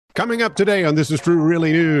Coming up today on This Is True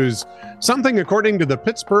Really News, something according to the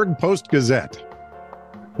Pittsburgh Post-Gazette.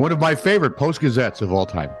 One of my favorite Post-Gazettes of all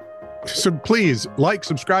time. So please like,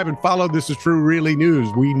 subscribe, and follow This Is True Really News.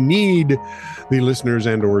 We need the listeners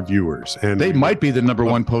and or viewers. And they might be the number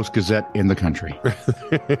one Post-Gazette in the country.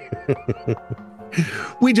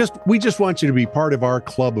 we just want you to be part of our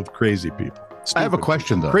club of crazy people. I have a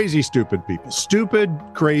question, though. Crazy, stupid people. Stupid,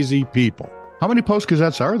 crazy people. How many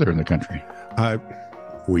Post-Gazettes are there in the country?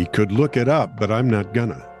 We could look it up, but I'm not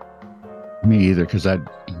gonna. Me either, because I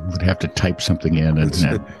would have to type something in, and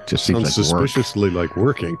it just seems like suspiciously like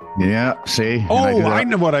working. Yeah, see? Oh, I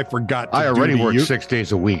know what I forgot to do. I already work 6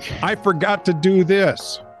 days a week. I forgot to do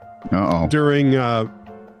this. Uh-oh. During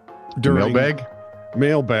mailbag?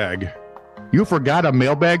 Mailbag. You forgot a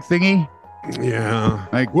mailbag thingy? Yeah.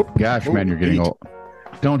 Gosh, man, you're getting old.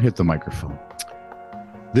 Don't hit the microphone.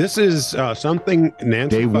 This is something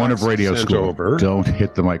Nancy Day Fox one of radio sent school. Over. Don't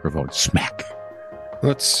hit the microphone. Smack.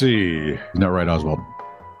 Let's see. Isn't that right, Oswald?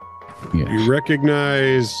 Yes. You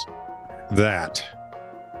recognize that?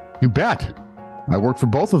 You bet. I worked for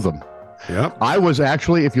both of them. Yep. I was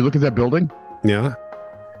actually, if you look at that building, yeah,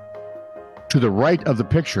 to the right of the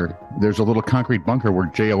picture, there's a little concrete bunker where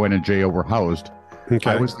JON and JO were housed. Okay.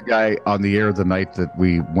 I was the guy on the air the night that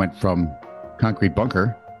we went from concrete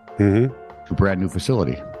bunker to a brand new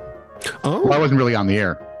facility. Oh, well, I wasn't really on the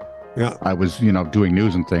air. Yeah, I was, doing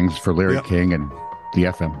news and things for Larry King and the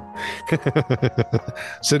FM.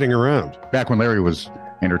 Sitting around. Back when Larry was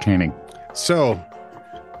entertaining. So,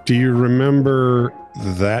 do you remember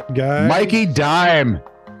that guy? Mikey Dime.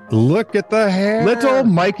 Look at the hair. Little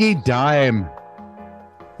Mikey Dime.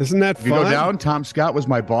 Isn't that fun? You go down, Tom Scott was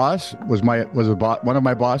my boss, one of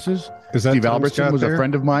my bosses. Is that Steve Tom Albertson Scott was there? A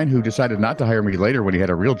friend of mine who decided not to hire me later when he had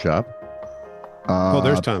a real job.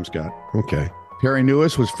 There's Tom Scott. Okay. Perry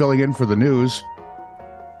Newis was filling in for the news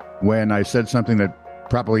when I said something that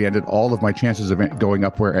probably ended all of my chances of going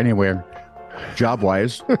anywhere,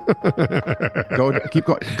 job-wise.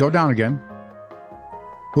 Go down again.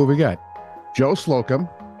 Who have we got? Joe Slocum.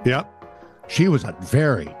 Yep. She was a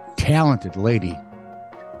very talented lady.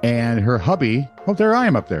 And her hubby, there I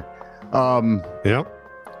am up there. Yep.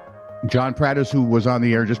 John Prattis, who was on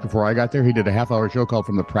the air just before I got there, he did a half-hour show called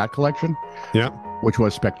From the Pratt Collection. Yep. Which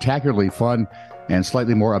was spectacularly fun and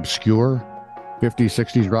slightly more obscure 50s,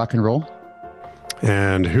 60s rock and roll.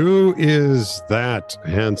 And who is that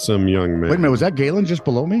handsome young man? Wait a minute, was that Galen just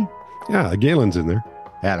below me? Yeah, Galen's in there.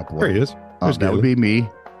 Attaboy. There he is. That would be me.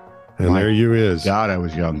 And there you is. God, I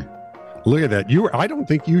was young. Look at that. I don't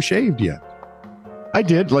think you shaved yet. I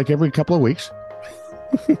did, like every couple of weeks.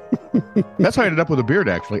 That's how I ended up with a beard,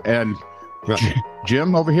 actually. And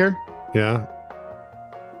Jim over here. Yeah.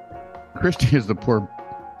 Christy is the poor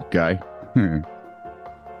guy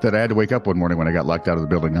that I had to wake up one morning when I got locked out of the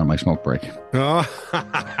building on my smoke break. Oh.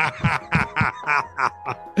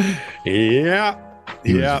 Yeah.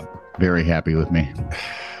 He was very happy with me.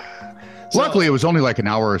 Luckily, it was only like an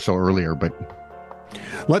hour or so earlier, but...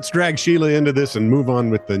 Let's drag Sheila into this and move on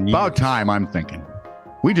with the news. About time, I'm thinking.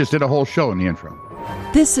 We just did a whole show in the intro.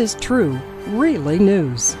 This is True, Really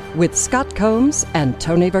News with Scott Combs and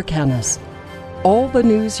Tony Vercanis. All the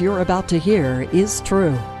news you're about to hear is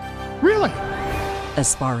true. Really?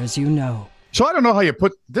 As far as you know. So I don't know how you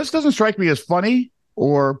put... This doesn't strike me as funny,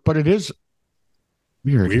 but it is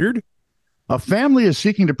weird. Weird? A family is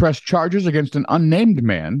seeking to press charges against an unnamed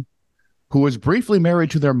man who was briefly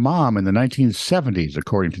married to their mom in the 1970s,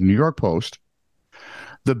 according to the New York Post.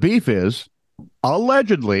 The beef is,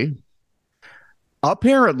 allegedly,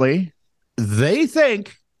 apparently, they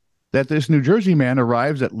think that this New Jersey man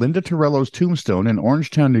arrives at Linda Torello's tombstone in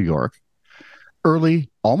Orangetown, New York, early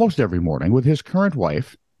almost every morning with his current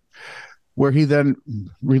wife, where he then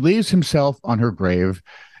relieves himself on her grave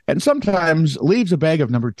and sometimes leaves a bag of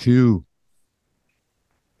number 2.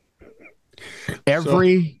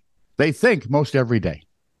 They think most every day.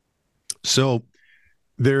 So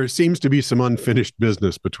there seems to be some unfinished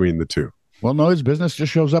business between the two. Well, no, his business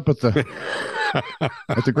just shows up at the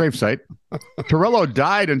at the gravesite. Torello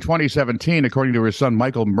died in 2017, according to his son,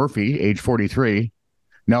 Michael Murphy, age 43.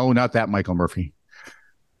 No, not that Michael Murphy.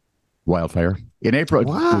 Wildfire. In April,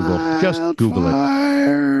 just Google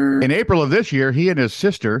it. In April of this year, he and his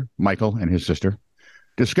sister, Michael and his sister,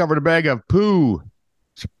 discovered a bag of poo.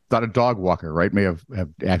 Thought a dog walker, right? May have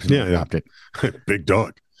accidentally dropped it. Big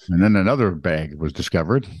dog. And then another bag was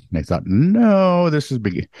discovered. And they thought, no, this is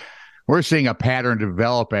big. We're seeing a pattern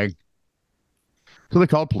developing. So they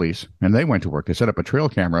called police, and they went to work. They set up a trail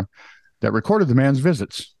camera that recorded the man's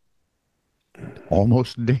visits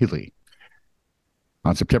almost daily.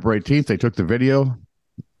 On September 18th, they took the video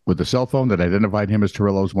with a cell phone that identified him as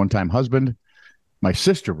Torello's one-time husband. My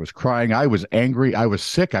sister was crying. I was angry. I was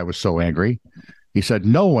sick. I was so angry. He said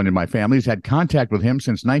no one in my family has had contact with him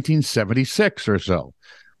since 1976 or so,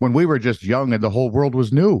 when we were just young and the whole world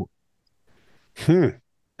was new. To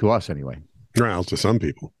us, anyway. Well, to some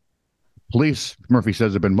people. Police, Murphy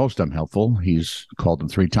says, have been most unhelpful. He's called them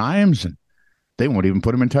 3 times, and they won't even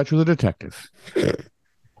put him in touch with a detective.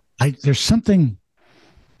 There's something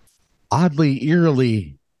oddly,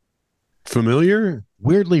 eerily familiar,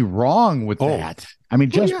 weirdly wrong with that. I mean,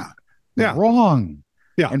 just wrong.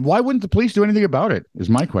 Yeah. And why wouldn't the police do anything about it, is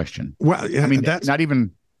my question. Well, yeah, I mean, that's not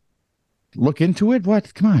even look into it.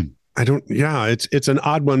 What? Come on. I don't. Yeah, it's an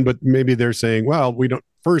odd one, but maybe they're saying, well, we don't.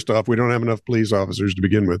 First off, we don't have enough police officers to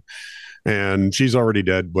begin with, and she's already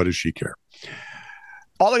dead. What does she care?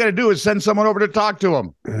 All they got to do is send someone over to talk to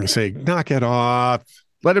him. And say, knock it off.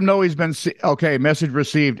 Let him know he's been. Okay, message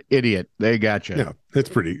received. Idiot. They got you. Yeah, it's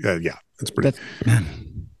pretty. It's pretty.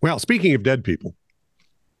 Well, speaking of dead people,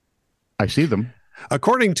 I see them.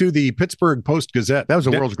 According to the Pittsburgh Post-Gazette, that was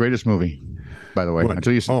the world's greatest movie, by the way. What?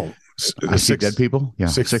 Until you I see dead people. Yeah,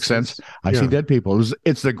 Sixth Sense. I see dead people.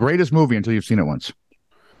 It's the greatest movie until you've seen it once.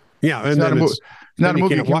 Yeah, and then it's not a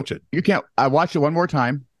movie. You can't watch it. You can't. I watched it one more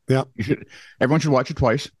time. Yeah, you should. Everyone should watch it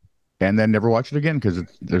twice, and then never watch it again because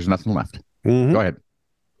there's nothing left. Mm-hmm. Go ahead.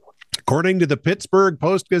 According to the Pittsburgh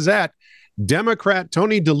Post-Gazette, Democrat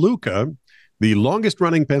Tony DeLuca, the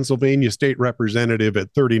longest-running Pennsylvania state representative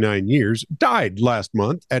at 39 years, died last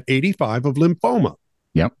month at 85 of lymphoma.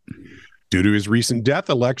 Yep. Due to his recent death,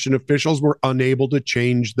 election officials were unable to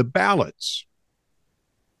change the ballots.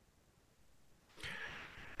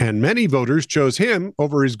 And many voters chose him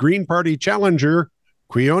over his Green Party challenger,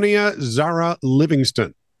 Quinoa Zara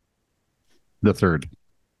Livingston. The third.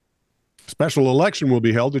 Special election will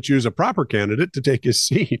be held to choose a proper candidate to take his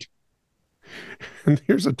seat. And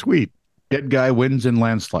here's a tweet. Dead guy wins in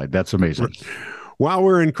landslide. That's amazing. While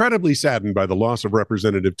we're incredibly saddened by the loss of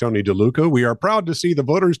Representative Tony DeLuca, we are proud to see the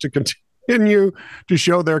voters to continue to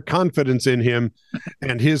show their confidence in him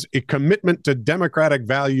and his commitment to democratic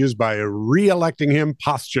values by re-electing him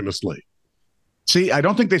posthumously. See, I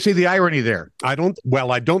don't think they see the irony there. I don't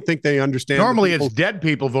think they understand. Normally it's dead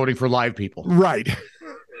people voting for live people. Right.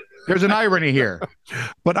 There's an irony here.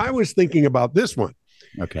 But I was thinking about this one.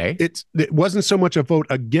 Okay. It wasn't so much a vote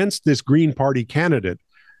against this Green Party candidate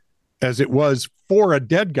as it was for a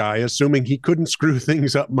dead guy, assuming he couldn't screw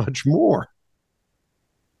things up much more.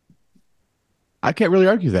 I can't really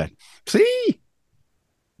argue that. See?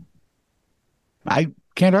 I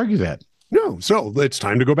can't argue that. No. So it's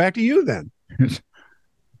time to go back to you then.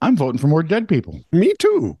 I'm voting for more dead people. Me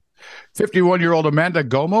too. 51-year-old Amanda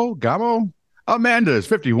Gamo? Amanda is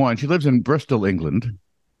 51. She lives in Bristol, England.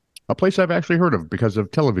 A place I've actually heard of because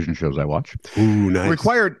of television shows I watch. Ooh, nice.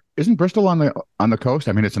 Isn't Bristol on the coast?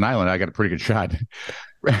 I mean, it's an island. I got a pretty good shot.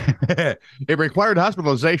 It required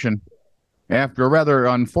hospitalization after a rather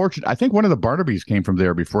unfortunate. I think one of the Barnabys came from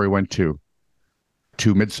there before he went to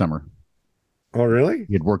Midsummer. Oh, really?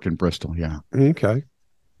 He had worked in Bristol. Yeah. Okay.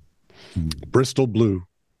 Bristol Blue.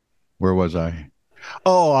 Where was I?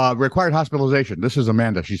 Oh, required hospitalization. This is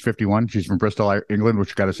Amanda. She's 51. She's from Bristol, England,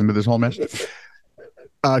 which got us into this whole mess.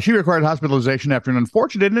 She required hospitalization after an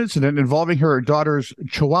unfortunate incident involving her daughter's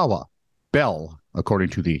Chihuahua, Belle, according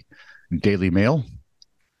to the Daily Mail.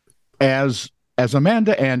 As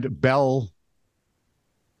Amanda and Belle...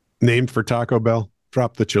 Named for Taco Bell.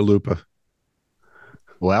 Drop the chalupa.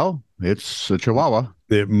 Well, it's a Chihuahua.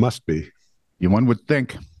 It must be. One would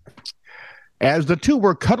think. As the two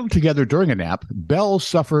were cuddled together during a nap, Belle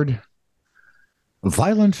suffered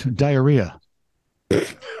violent diarrhea.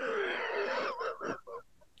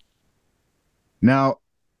 Now,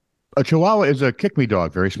 a Chihuahua is a kick-me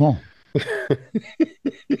dog, very small.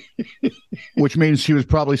 Which means she was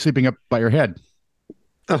probably sleeping up by her head.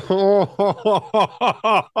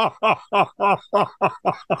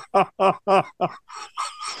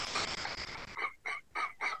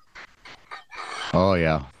 Oh,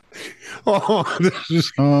 yeah. Oh, this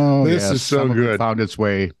is so good. Found its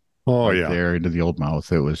way there into the old mouth.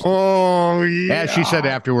 It was. Oh, yeah. As she said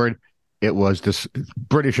afterward, it was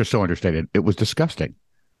British are so understated. It was disgusting.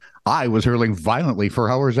 I was hurling violently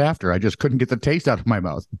for hours after. I just couldn't get the taste out of my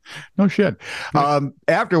mouth. No shit.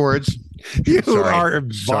 Afterwards, you are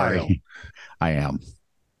vile. Sorry. I am.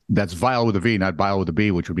 That's vile with a V, not vile with a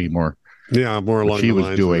B, which would be more. Yeah, more along she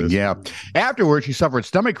was doing. Yeah. Afterwards, she suffered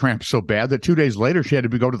stomach cramps so bad that 2 days later she had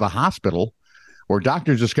to go to the hospital, where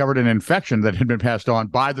doctors discovered an infection that had been passed on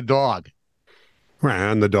by the dog.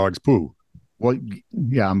 And the dog's poo. Well,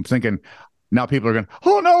 yeah, I'm thinking now people are going,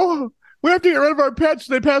 oh no, We have to get rid of our pets.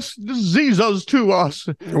 They pass diseases to us.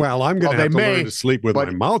 Well, I'm going to have to learn to sleep with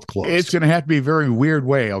my mouth closed. It's going to have to be a very weird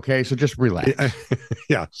way, okay? So just relax.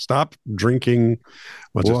 Yeah, stop drinking.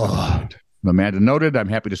 Amanda noted, I'm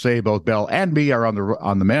happy to say both Belle and me are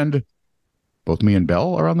on the mend. Both me and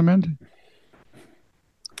Belle are on the mend.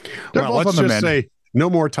 Well, let's just say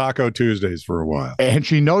no more Taco Tuesdays for a while. And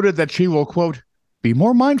she noted that she will, quote, be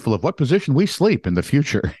more mindful of what position we sleep in the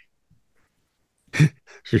future.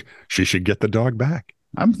 She should get the dog back.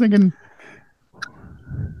 I'm thinking,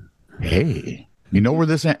 hey, you know where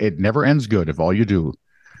it never ends good if all you do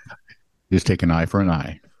is take an eye for an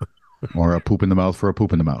eye or a poop in the mouth for a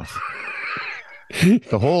poop in the mouth.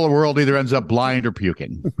 The whole world either ends up blind or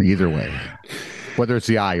puking, either way, whether it's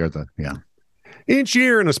the eye or the, yeah. Each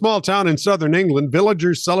year in a small town in southern England,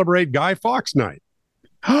 villagers celebrate Guy Fawkes Night.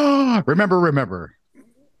 Remember.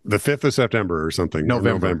 The 5th of September or something.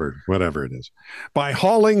 November, whatever it is. By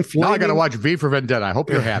hauling now I got to watch V for Vendetta. I hope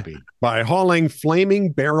you're happy. By hauling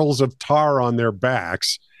flaming barrels of tar on their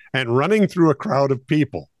backs and running through a crowd of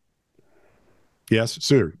people. Yes,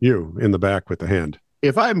 sir, you in the back with the hand.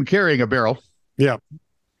 If I'm carrying a barrel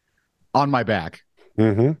on my back,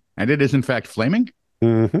 and it is in fact flaming,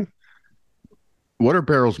 what are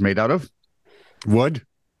barrels made out of? Wood.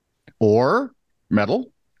 Or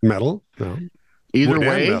metal? Metal, no.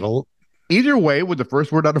 Either way, would the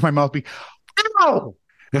first word out of my mouth be, ow?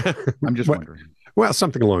 I'm just wondering. Well,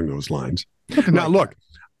 something along those lines. Now, look,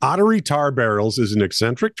 Ottery tar barrels is an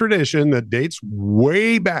eccentric tradition that dates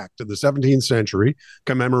way back to the 17th century,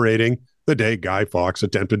 commemorating the day Guy Fawkes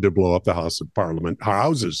attempted to blow up the Houses of Parliament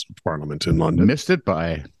in London. Missed it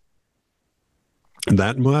by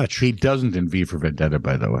that much. He doesn't in V for Vendetta,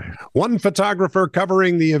 by the way. One photographer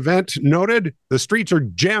covering the event noted, the streets are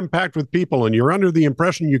jam-packed with people and you're under the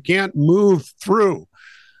impression you can't move through.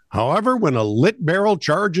 However, when a lit barrel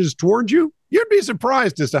charges towards you, you'd be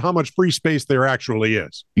surprised as to how much free space there actually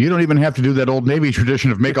is. You don't even have to do that old Navy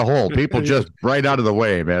tradition of make a hole. People just right out of the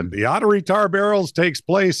way, man. The Ottery tar barrels takes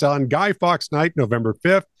place on Guy Fawkes Night, November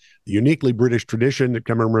 5th, a uniquely British tradition that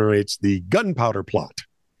commemorates the gunpowder plot.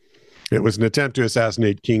 It was an attempt to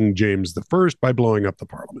assassinate King James I by blowing up the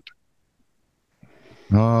Parliament.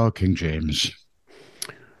 Oh, King James.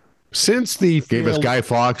 Since the gave us Guy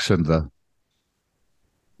Fawkes and the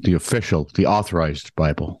official, the authorized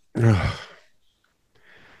Bible.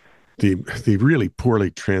 The really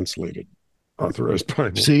poorly translated authorized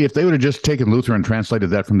Bible. See, if they would have just taken Luther and translated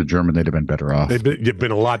that from the German, they'd have been better off. They'd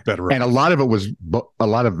been a lot better off. And a lot of it was, I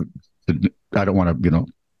don't want to,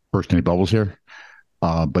 burst any bubbles here.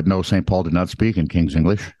 But no, St. Paul did not speak in King's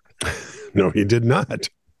English. No, he did not.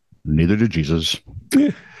 Neither did Jesus.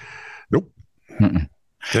 Nope. Mm-mm.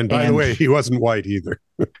 And by the way, he wasn't white either.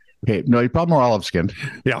 Okay, no, he's probably more olive-skinned.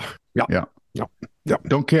 Yeah.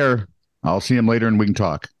 Don't care. I'll see him later and we can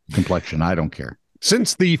talk. Complexion, I don't care.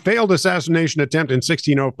 Since the failed assassination attempt in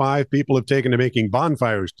 1605, people have taken to making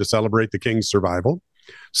bonfires to celebrate the king's survival.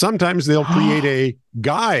 Sometimes they'll create a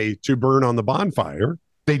guy to burn on the bonfire.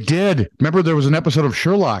 They did. Remember, there was an episode of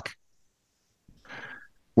Sherlock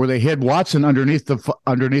where they hid Watson underneath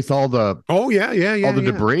all the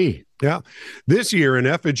debris. Yeah. This year, an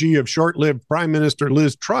effigy of short-lived Prime Minister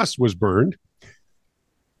Liz Truss was burned.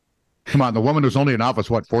 Come on, the woman was only in office,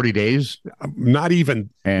 40 days? Not even.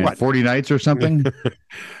 And 40 nights or something?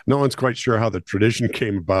 No one's quite sure how the tradition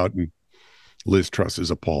came about, and Liz Truss is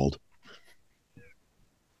appalled.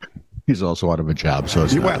 He's also out of a job, so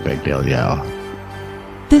it's not a big deal, yeah.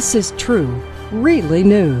 This is true, really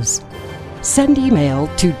news. Send email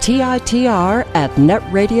to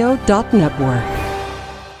TITR@netradio.network.